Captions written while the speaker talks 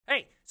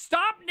Hey,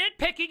 stop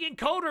nitpicking in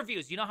code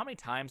reviews. You know how many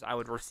times I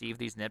would receive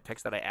these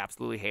nitpicks that I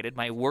absolutely hated?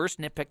 My worst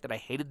nitpick that I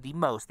hated the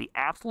most, the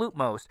absolute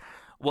most,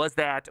 was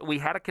that we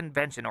had a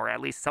convention, or at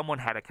least someone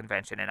had a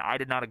convention, and I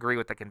did not agree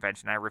with the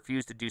convention. I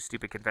refused to do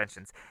stupid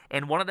conventions.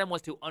 And one of them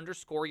was to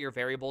underscore your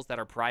variables that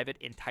are private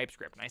in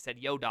TypeScript. And I said,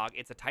 yo, dog,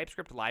 it's a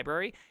TypeScript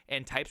library,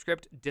 and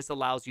TypeScript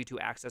disallows you to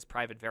access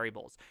private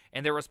variables.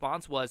 And their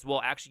response was,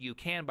 well, actually, you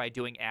can by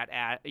doing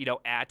at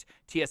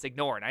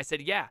tsignore. And I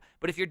said, yeah,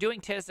 but if you're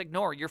doing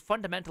tsignore, you're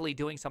fundamentally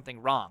doing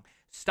something wrong.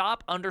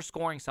 Stop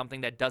underscoring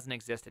something that doesn't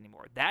exist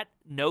anymore. That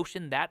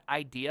notion, that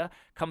idea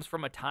comes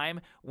from a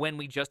time when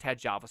we just had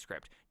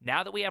JavaScript.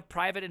 Now that we have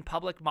private and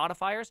public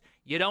modifiers,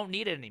 you don't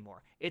need it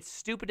anymore. It's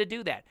stupid to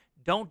do that.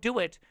 Don't do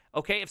it,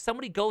 okay? If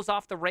somebody goes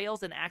off the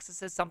rails and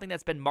accesses something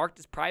that's been marked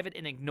as private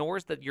and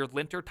ignores your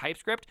linter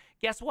TypeScript,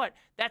 guess what?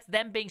 That's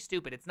them being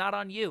stupid. It's not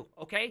on you,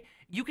 okay?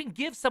 You can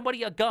give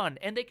somebody a gun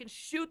and they can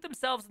shoot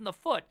themselves in the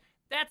foot.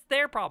 That's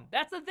their problem.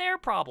 That's their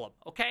problem,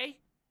 okay?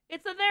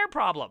 It's their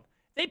problem.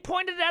 They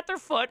pointed it at their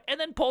foot and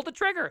then pulled the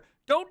trigger.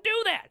 Don't do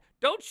that.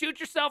 Don't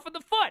shoot yourself in the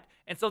foot.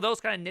 And so those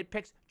kind of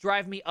nitpicks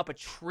drive me up a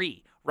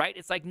tree, right?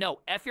 It's like, no,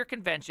 F your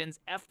conventions,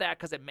 F that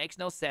because it makes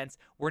no sense.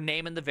 We're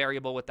naming the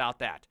variable without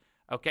that,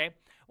 okay?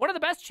 One of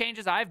the best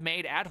changes I've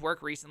made at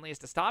work recently is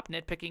to stop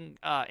nitpicking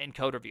in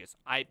code reviews.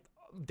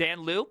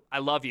 Dan Liu, I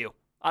love you.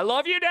 I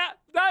love you, Dan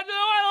Liu,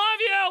 I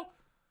love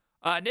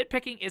you.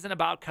 Nitpicking isn't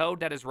about code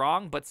that is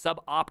wrong, but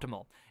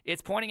suboptimal.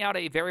 It's pointing out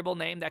a variable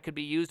name that could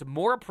be used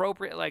more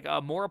appropriate, like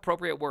a more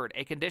appropriate word,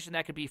 a condition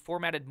that could be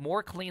formatted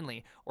more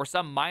cleanly, or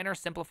some minor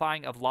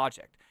simplifying of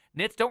logic.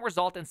 Nits don't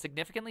result in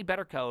significantly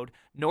better code,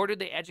 nor do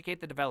they educate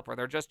the developer.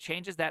 They're just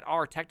changes that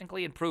are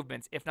technically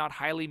improvements, if not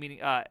highly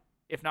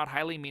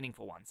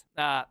meaningful ones.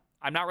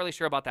 I'm not really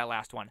sure about that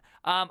last one.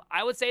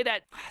 I would say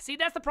that, see,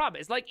 that's the problem.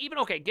 It's like, even,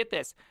 okay, get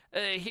this.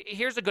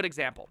 Here's a good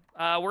example.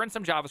 We're in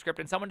some JavaScript,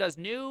 and someone does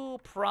new,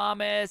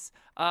 promise,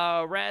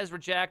 res,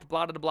 reject,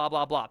 blah, blah, blah,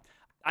 blah, blah.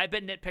 I've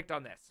been nitpicked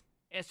on this.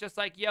 It's just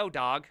like, yo,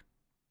 dog,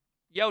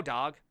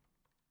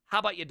 how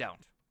about you don't?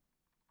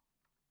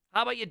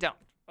 How about you don't?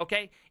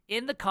 Okay?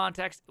 In the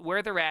context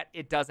where they're at,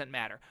 it doesn't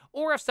matter.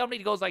 Or if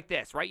somebody goes like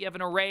this, right? You have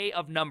an array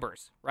of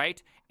numbers, right?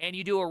 And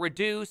you do a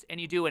reduce, and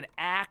you do an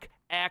ACK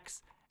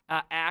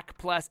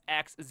plus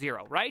X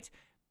 0, right?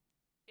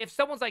 If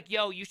someone's like,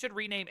 yo, you should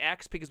rename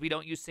X because we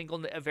don't use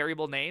single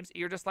variable names,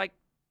 you're just like,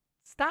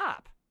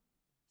 stop.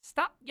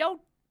 Stop. Yo,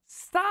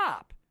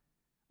 stop.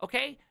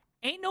 Okay?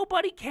 Ain't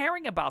nobody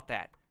caring about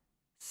that.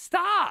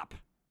 Stop.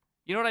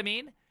 You know what I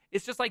mean?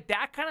 It's just like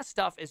that kind of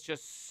stuff is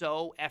just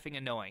so effing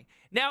annoying.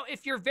 Now,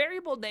 if your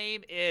variable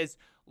name is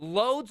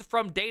loads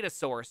from data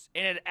source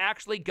and it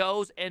actually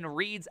goes and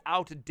reads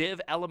out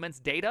div elements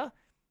data,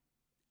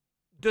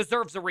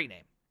 deserves a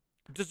rename.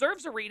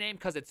 Deserves a rename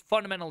because it's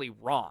fundamentally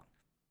wrong.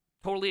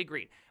 Totally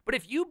agreed. But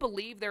if you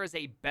believe there is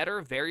a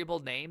better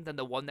variable name than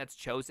the one that's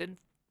chosen,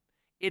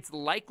 it's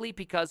likely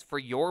because for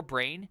your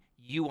brain,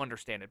 you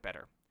understand it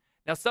better.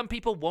 Now, some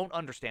people won't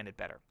understand it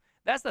better.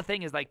 That's the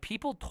thing, is like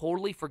people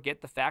totally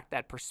forget the fact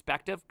that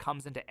perspective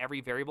comes into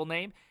every variable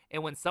name.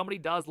 And when somebody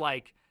does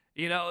like,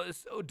 you know,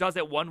 does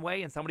it one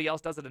way and somebody else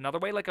does it another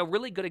way, like a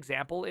really good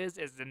example is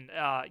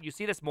you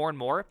see this more and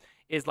more,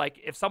 is like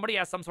if somebody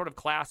has some sort of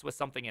class with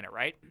something in it,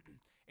 right?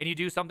 And you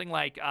do something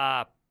like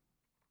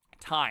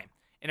time,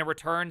 and it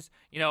returns,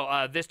 you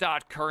know, this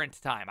dot current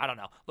time. I don't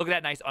know. Look at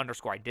that nice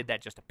underscore. I did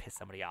that just to piss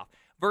somebody off.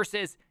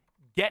 Versus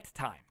get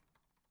time,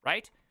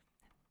 right?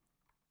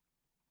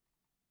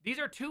 These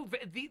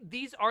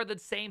are the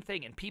same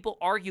thing, and people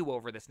argue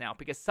over this now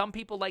because some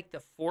people like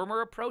the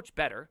former approach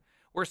better,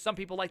 where some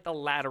people like the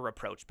latter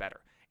approach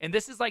better. And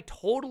this is like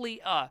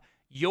totally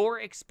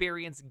your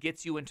experience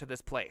gets you into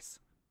this place.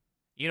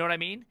 You know what I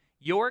mean?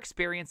 Your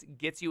experience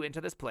gets you into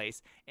this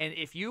place, and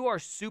if you are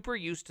super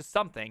used to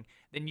something,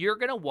 then you're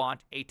going to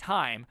want a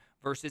time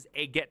versus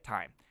a get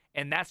time.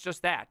 And that's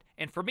just that.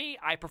 And for me,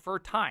 I prefer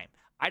time.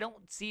 I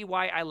don't see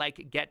why I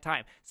like get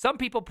time. Some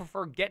people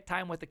prefer get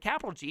time with a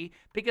capital G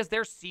because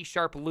they're C#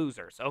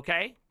 losers,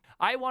 okay?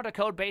 I want a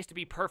code base to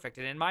be perfect,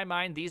 and in my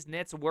mind, these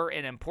nits were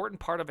an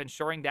important part of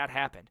ensuring that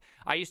happened.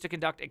 I used to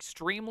conduct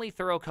extremely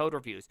thorough code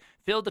reviews,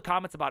 filled the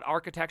comments about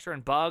architecture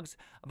and bugs,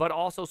 but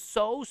also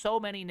so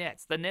many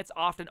nits. The nits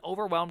often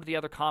overwhelmed the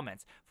other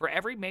comments. For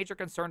every major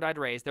concern I'd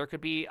raise, there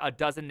could be a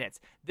dozen nits.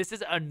 This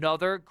is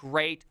another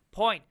great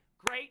point.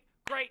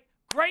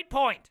 Great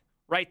point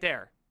right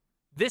there.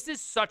 This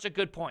is such a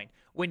good point.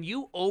 When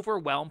you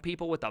overwhelm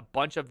people with a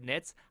bunch of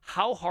nits,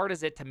 how hard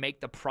is it to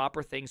make the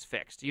proper things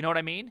fixed? You know what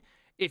I mean?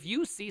 If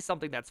you see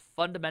something that's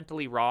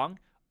fundamentally wrong,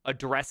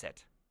 address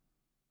it,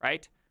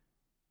 right?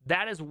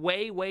 That is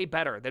way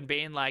better than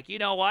being like, you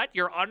know what?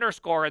 You're missing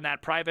underscore in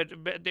that private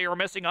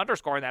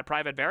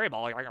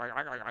variable.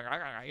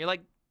 You're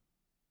like,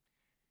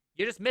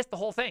 you just missed the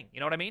whole thing. You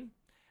know what I mean?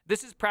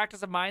 This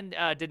practice of mine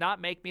did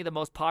not make me the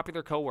most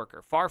popular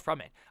coworker. Far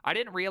from it. I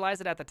didn't realize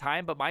it at the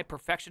time, but my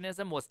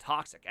perfectionism was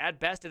toxic. At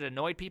best, it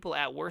annoyed people.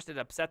 At worst, it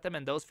upset them,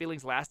 and those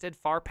feelings lasted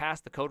far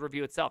past the code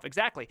review itself.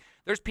 Exactly.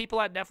 There's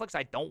people at Netflix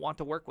I don't want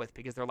to work with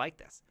because they're like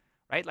this,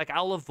 right? Like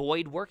I'll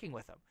avoid working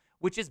with them,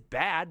 which is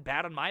bad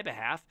on my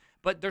behalf,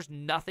 but there's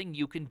nothing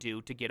you can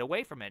do to get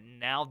away from it.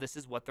 Now this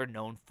is what they're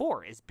known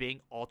for, is being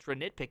ultra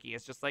nitpicky.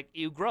 It's just like,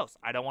 ew, gross.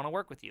 I don't want to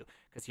work with you.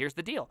 Because here's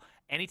the deal.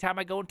 Anytime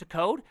I go into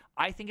code,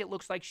 I think it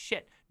looks like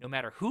shit. No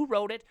matter who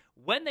wrote it,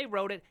 when they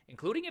wrote it,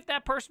 including if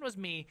that person was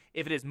me,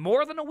 if it is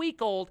more than a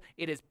week old,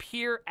 it is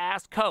pure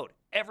ass code.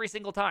 Every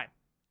single time.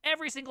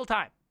 Every single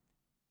time.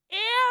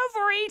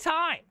 Every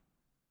time.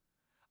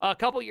 A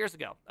couple years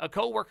ago, a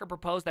coworker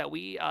proposed that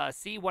we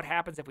see what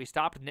happens if we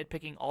stopped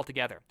nitpicking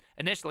altogether.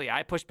 Initially,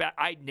 I pushed back.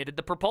 I knitted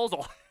the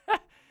proposal.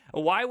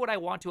 Why would I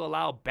want to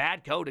allow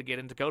bad code to get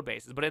into code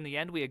bases? But in the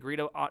end, we agreed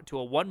to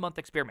a 1-month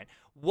experiment.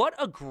 What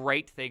a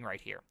great thing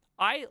right here.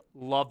 I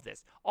love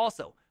this.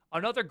 Also,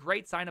 another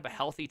great sign of a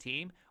healthy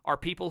team are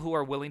people who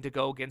are willing to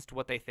go against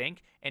what they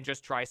think and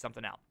just try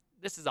something out.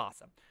 This is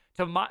awesome.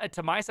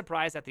 To my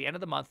surprise, at the end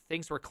of the month,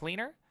 things were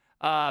cleaner.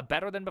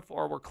 Better than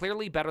before, were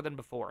clearly better than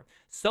before.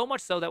 So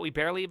much so that we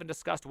barely even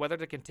discussed whether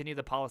to continue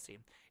the policy.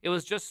 It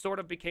was just sort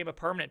of became a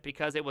permanent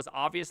because it was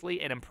obviously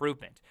an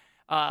improvement.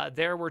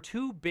 There were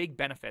 2 big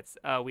benefits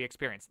we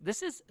experienced.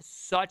 This is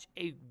such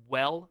a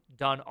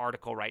well-done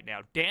article right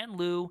now. Dan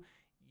Liu,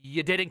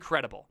 you did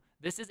incredible.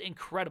 This is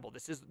incredible.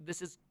 This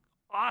is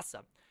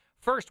awesome.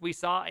 First, we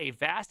saw a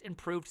vast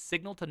improved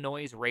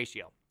signal-to-noise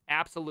ratio.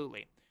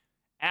 Absolutely.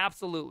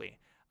 Absolutely.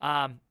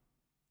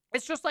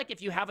 It's just like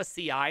if you have a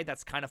CI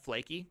that's kind of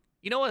flaky.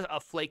 You know, a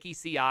flaky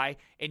CI,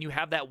 and you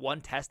have that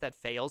one test that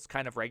fails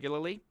kind of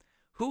regularly?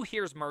 Who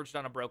here's merged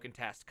on a broken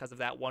test because of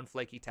that one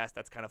flaky test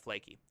that's kind of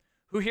flaky?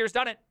 Who here's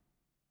done it?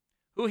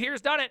 Who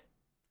here's done it?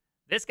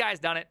 This guy's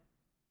done it.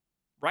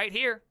 Right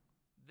here.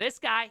 This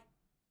guy.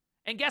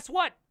 And guess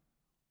what?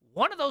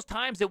 One of those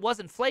times it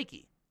wasn't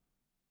flaky.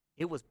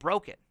 It was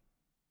broken.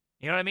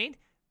 You know what I mean?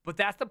 But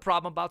that's the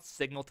problem about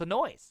signal to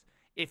noise.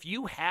 If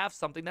you have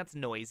something that's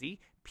noisy,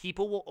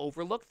 people will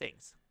overlook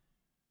things.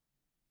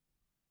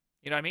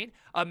 You know what I mean?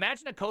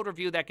 Imagine a code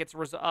review that gets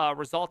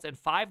results in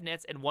 5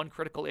 nits and 1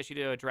 critical issue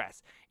to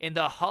address. In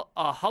the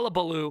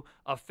hullabaloo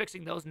of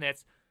fixing those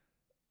nits,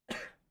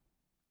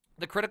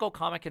 the critical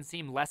comment can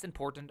seem less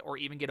important or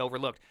even get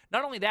overlooked.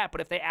 Not only that, but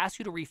if they ask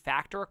you to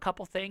refactor a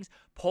couple things,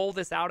 pull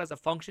this out as a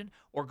function,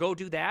 or go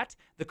do that,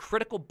 the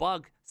critical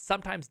bug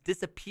sometimes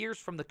disappears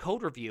from the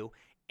code review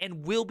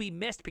and will be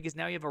missed because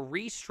now you have a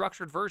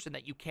restructured version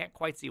that you can't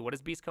quite see. What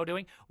is Beastco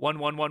doing?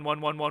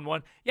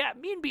 1-1-1-1-1-1-1. Yeah,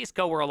 me and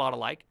Beastco were a lot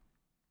alike.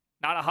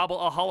 Not a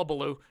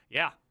hullabaloo.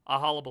 Yeah, a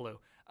hullabaloo.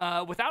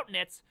 Without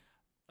nits.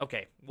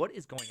 Okay, what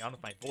is going on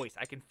with my voice?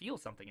 I can feel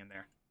something in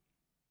there.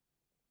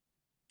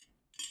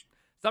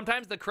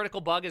 Sometimes the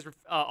critical bug is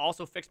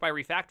also fixed by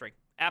refactoring.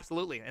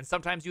 Absolutely. And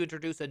sometimes you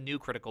introduce a new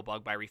critical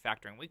bug by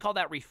refactoring. We call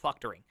that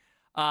refactoring.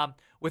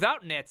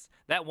 Without nits,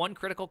 that one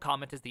critical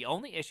comment is the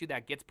only issue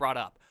that gets brought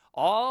up.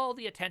 All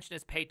the attention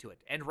is paid to it,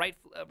 and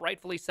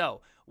rightfully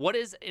so. What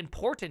is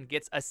important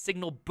gets a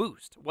signal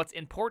boost. What's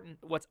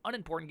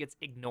unimportant gets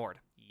ignored.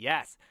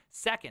 Yes.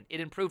 Second, it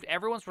improved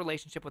everyone's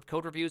relationship with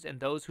code reviews and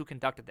those who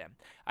conducted them.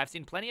 I've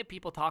seen plenty of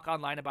people talk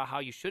online about how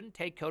you shouldn't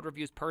take code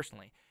reviews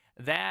personally.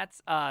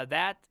 It's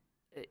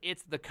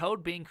the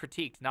code being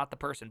critiqued, not the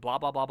person, blah,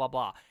 blah, blah, blah,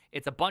 blah.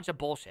 It's a bunch of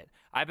bullshit.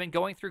 I've been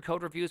going through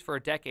code reviews for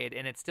a decade,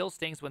 and it still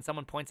stings when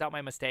someone points out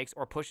my mistakes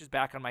or pushes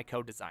back on my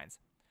code designs.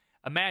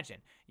 Imagine,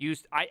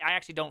 I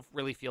actually don't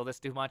really feel this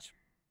too much.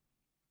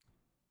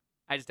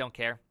 I just don't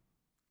care.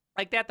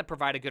 Like that to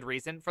provide a good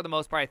reason. For the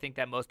most part, I think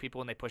that most people,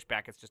 when they push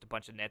back, it's just a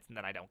bunch of nits, and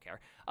then I don't care.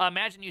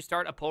 Imagine you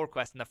start a pull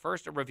request, and the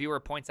first reviewer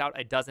points out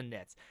a dozen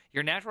nits.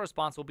 Your natural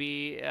response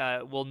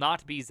will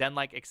not be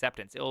Zen-like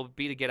acceptance. It will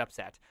be to get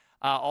upset.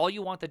 All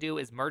you want to do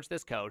is merge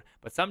this code,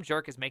 but some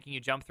jerk is making you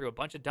jump through a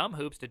bunch of dumb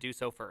hoops to do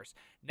so first.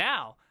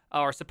 Now,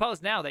 or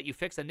suppose now that you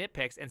fix a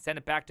nitpicks and send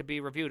it back to be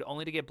reviewed,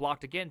 only to get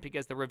blocked again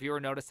because the reviewer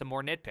noticed some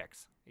more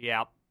nitpicks.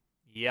 Yep.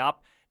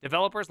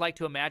 Developers like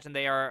to imagine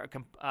they are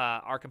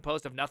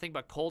composed of nothing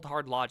but cold,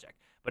 hard logic,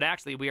 but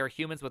actually we are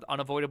humans with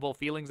unavoidable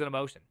feelings and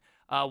emotion.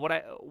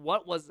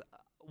 What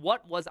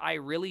was I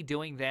really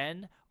doing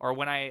then, or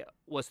when I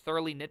was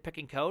thoroughly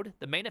nitpicking code?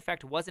 The main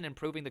effect wasn't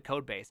improving the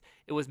code base.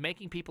 It was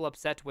making people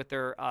upset with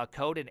their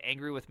code and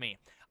angry with me.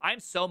 I'm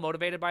so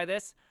motivated by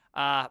this.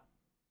 I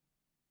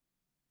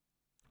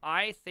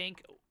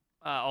think,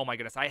 oh my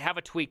goodness, I have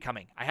a tweet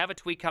coming.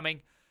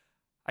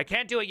 I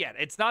can't do it yet.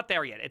 It's not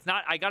there yet.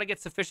 I got to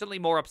get sufficiently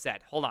more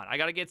upset. Hold on. I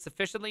got to get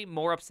sufficiently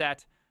more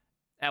upset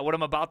at what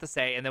I'm about to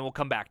say, and then we'll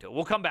come back to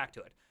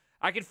it.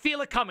 I can feel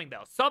it coming,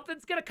 though.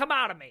 Something's going to come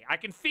out of me. I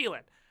can feel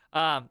it.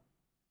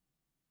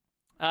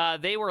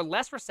 They were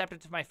less receptive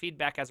to my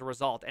feedback as a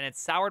result, and it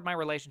soured my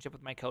relationship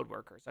with my code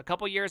workers. A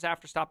couple years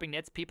after stopping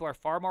nits, people are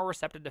far more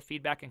receptive to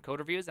feedback and code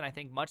reviews, and I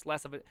think much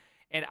less of it,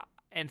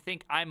 and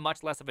think I'm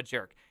much less of a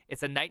jerk.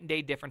 It's a night and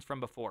day difference from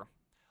before.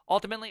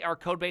 Ultimately, our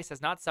code base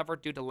has not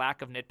suffered due to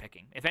lack of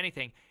nitpicking. If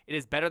anything, it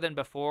is better than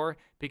before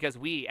because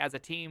we, as a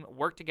team,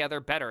 work together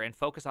better and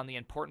focus on the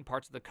important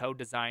parts of the code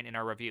design in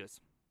our reviews.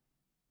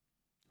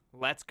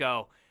 Let's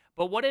go.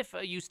 But what if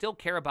you still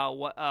care about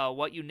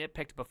what you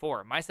nitpicked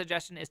before? My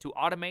suggestion is to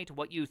automate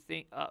what you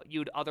think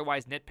you'd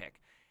otherwise nitpick.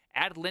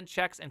 Add lint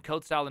checks and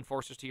code style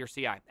enforcers to your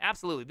CI.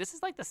 Absolutely. This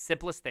is like the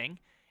simplest thing,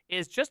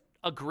 is just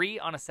agree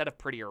on a set of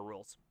prettier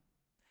rules.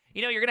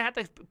 You know, you're going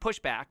to have to push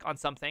back on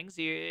some things.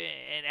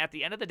 And at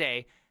the end of the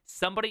day,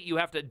 you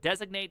have to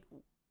designate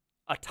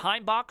a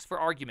time box for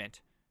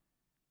argument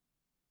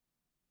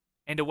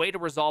and a way to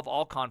resolve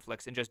all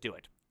conflicts, and just do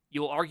it.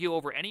 You will argue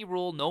over any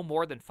rule no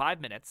more than 5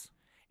 minutes.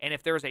 And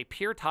if there's a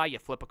pure tie, you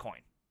flip a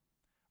coin,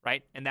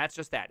 right? And that's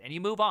just that. And you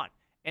move on.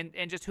 And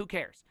just who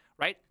cares,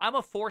 right? I'm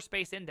a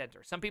 4-space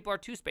indenter. Some people are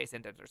 2-space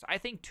indenters. I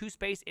think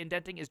 2-space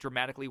indenting is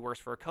dramatically worse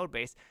for a code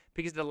base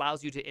because it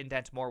allows you to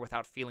indent more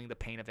without feeling the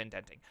pain of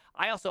indenting.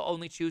 I also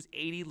only choose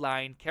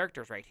 80-line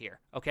characters right here,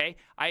 okay?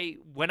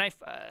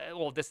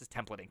 Well, this is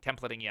templating.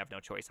 Templating you have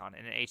no choice on.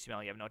 And in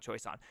HTML, you have no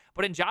choice on.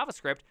 But in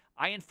JavaScript,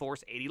 I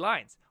enforce 80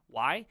 lines.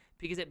 Why?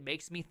 Because it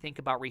makes me think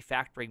about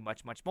refactoring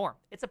much, much more.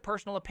 It's a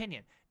personal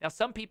opinion. Now,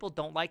 some people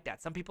don't like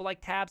that. Some people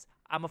like tabs.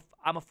 I'm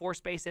a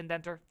 4-space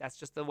indenter. That's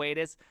just the way it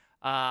is.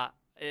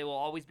 It will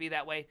always be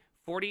that way.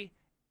 40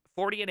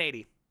 and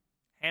 80.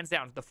 Hands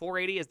down. The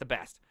 480 is the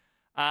best.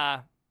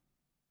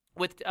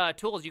 With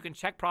tools, you can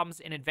check problems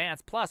in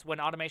advance. Plus, when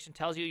automation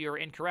tells you you're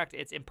incorrect,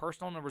 it's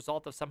impersonal and a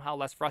result of somehow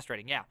less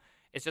frustrating. Yeah,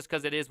 it's just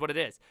because it is what it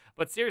is.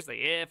 But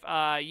seriously, if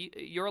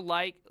you're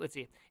like, let's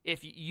see,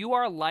 if you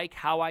are like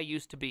how I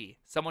used to be,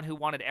 someone who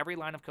wanted every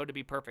line of code to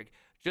be perfect,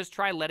 just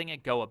try letting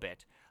it go a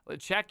bit.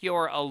 Check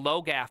your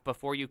logaf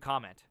before you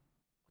comment.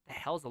 What the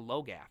hell is a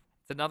logaf?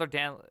 It's another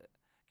damn...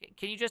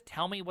 Can you just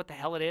tell me what the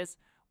hell it is?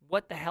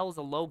 What the hell is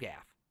a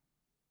logaf?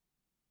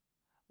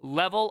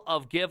 Level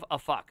of give a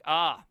fuck.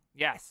 Ah,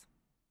 yes.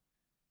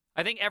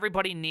 I think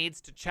everybody needs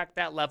to check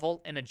that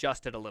level and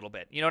adjust it a little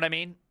bit. You know what I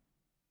mean?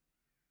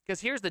 Because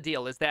here's the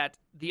deal, is that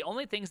the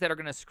only things that are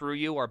going to screw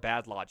you are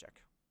bad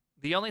logic.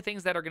 The only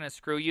things that are going to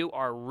screw you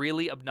are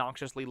really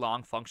obnoxiously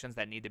long functions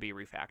that need to be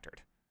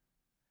refactored.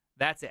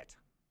 That's it.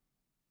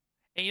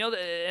 And you know,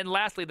 and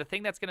lastly, the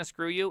thing that's going to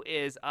screw you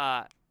is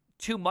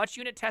too much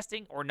unit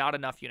testing or not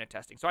enough unit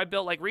testing. So I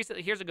built, like,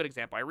 recently, here's a good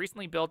example. I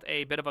recently built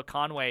a bit of a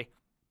Conway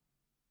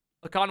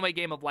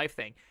Game of Life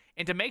thing.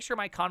 And to make sure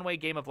my Conway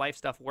Game of Life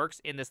stuff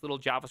works in this little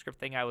JavaScript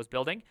thing I was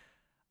building,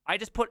 I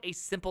just put a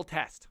simple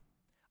test.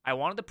 I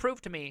wanted to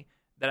prove to me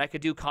that I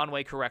could do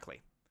Conway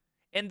correctly.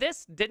 And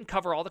this didn't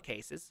cover all the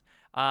cases,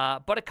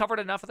 but it covered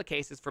enough of the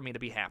cases for me to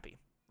be happy,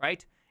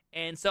 right?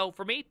 And so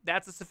for me,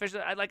 that's a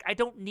sufficient. I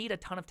don't need a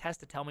ton of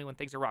tests to tell me when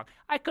things are wrong.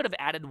 I could have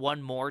added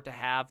one more to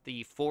have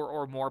the 4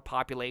 or more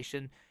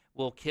population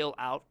will kill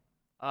out,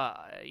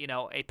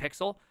 a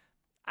pixel.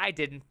 I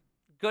didn't.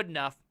 Good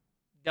enough.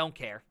 Don't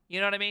care. You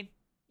know what I mean?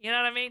 You know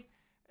what I mean?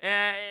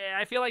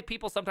 I feel like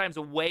people sometimes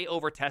way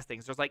over test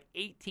things. There's like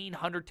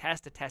 1,800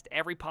 tests to test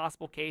every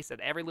possible case at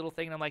every little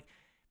thing. And I'm like,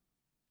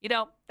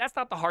 that's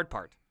not the hard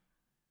part.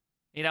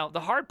 The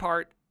hard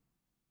part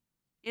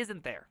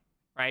isn't there,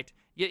 right?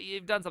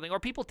 You've done something. Or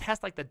people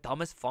test like the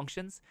dumbest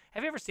functions.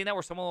 Have you ever seen that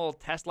where someone will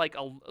test like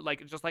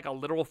just like a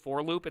literal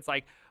for loop? It's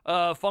like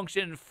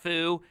function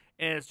foo,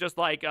 and it's just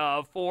like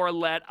for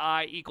let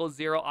I equals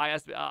 0,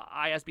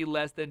 ISB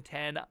less than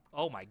 10.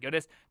 Oh my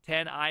goodness,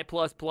 10 I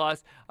plus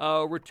plus.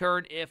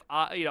 Return if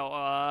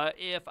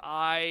if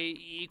I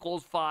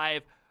equals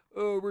 5.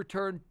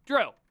 Return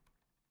true.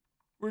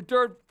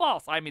 Return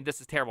false. I mean,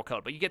 this is terrible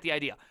code, but you get the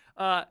idea.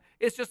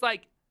 It's just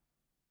like,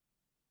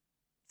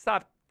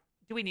 stop.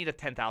 Do we need a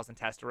 10,000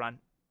 test to run?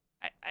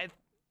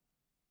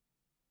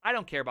 I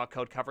don't care about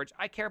code coverage.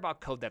 I care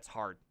about code that's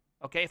hard.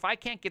 Okay, if I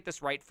can't get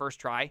this right first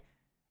try,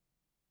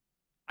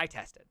 I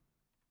test it.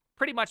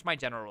 Pretty much my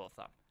general rule of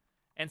thumb.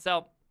 And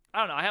so,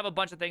 I don't know. I have a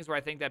bunch of things where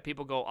I think that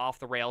people go off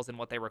the rails in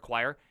what they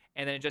require,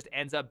 and then it just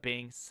ends up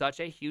being such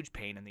a huge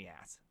pain in the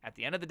ass. At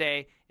the end of the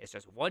day, it's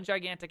just one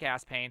gigantic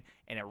ass pain,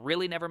 and it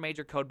really never made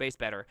your code base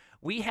better.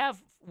 We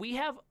have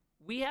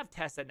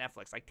tests at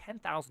Netflix, like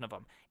 10,000 of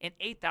them, and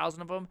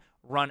 8,000 of them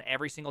run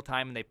every single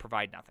time, and they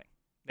provide nothing.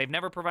 They've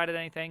never provided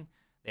anything.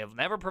 They'll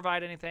never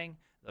provide anything.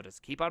 They'll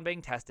just keep on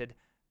being tested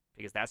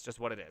because that's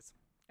just what it is.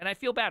 And I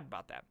feel bad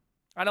about that.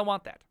 I don't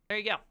want that. There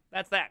you go.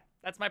 That's that.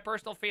 That's my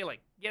personal feeling.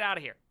 Get out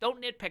of here.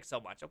 Don't nitpick so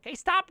much, okay?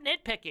 Stop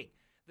nitpicking.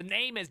 The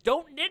name is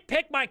Don't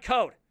Nitpick My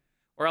Code,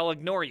 or I'll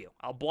ignore you.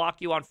 I'll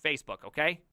block you on Facebook, okay?